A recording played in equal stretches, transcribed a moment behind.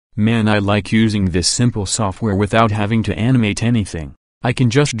Man, I like using this simple software without having to animate anything. I can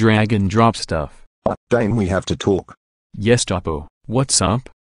just drag and drop stuff. Dane, we have to talk. Yes, Topo, what's up?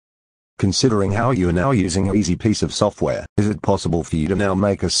 Considering how you are now using an easy piece of software, is it possible for you to now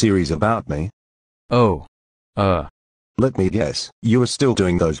make a series about me? Oh. Let me guess, you are still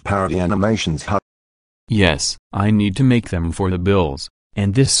doing those parody animations, huh? Yes, I need to make them for the bills,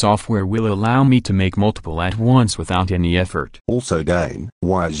 and this software will allow me to make multiple at once without any effort. Also Dane,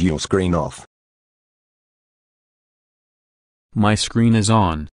 why is your screen off? My screen is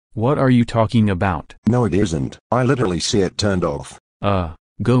on. What are you talking about? No, it isn't. I literally see it turned off.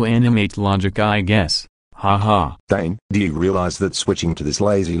 GoAnimate logic, I guess. Haha. Dane, do you realize that switching to this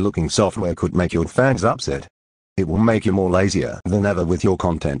lazy-looking software could make your fans upset? It will make you more lazier than ever with your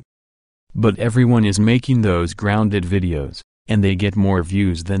content. But everyone is making those grounded videos, and they get more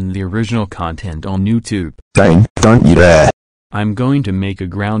views than the original content on YouTube. Dane, don't you dare. I'm going to make a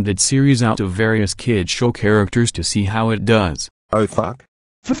grounded series out of various kid show characters to see how it does. Oh fuck.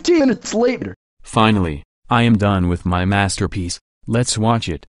 15 minutes later. Finally, I am done with my masterpiece. Let's watch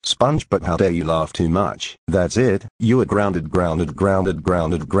it. Sponge, but how dare you laugh too much. That's it. You are grounded for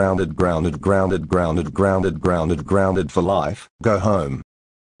life. Go home.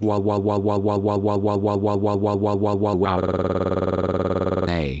 Hey.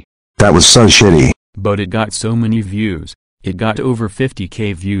 That was so shitty. But it got so many views. It got over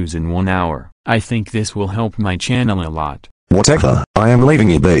 50k views in 1 hour. I think this will help my channel a lot. Whatever, I am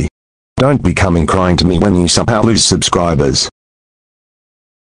leaving you be. Don't be coming crying to me when you somehow lose subscribers.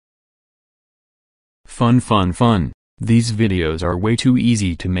 Fun. These videos are way too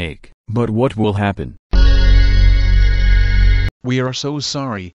easy to make, but what will happen? We are so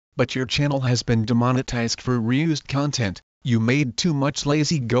sorry, but your channel has been demonetized for reused content. You made too much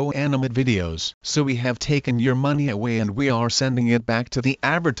lazy GoAnimate videos. So we have taken your money away and we are sending it back to the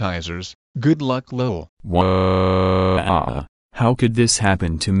advertisers. Good luck, lol. Wow. How could this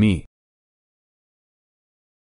happen to me?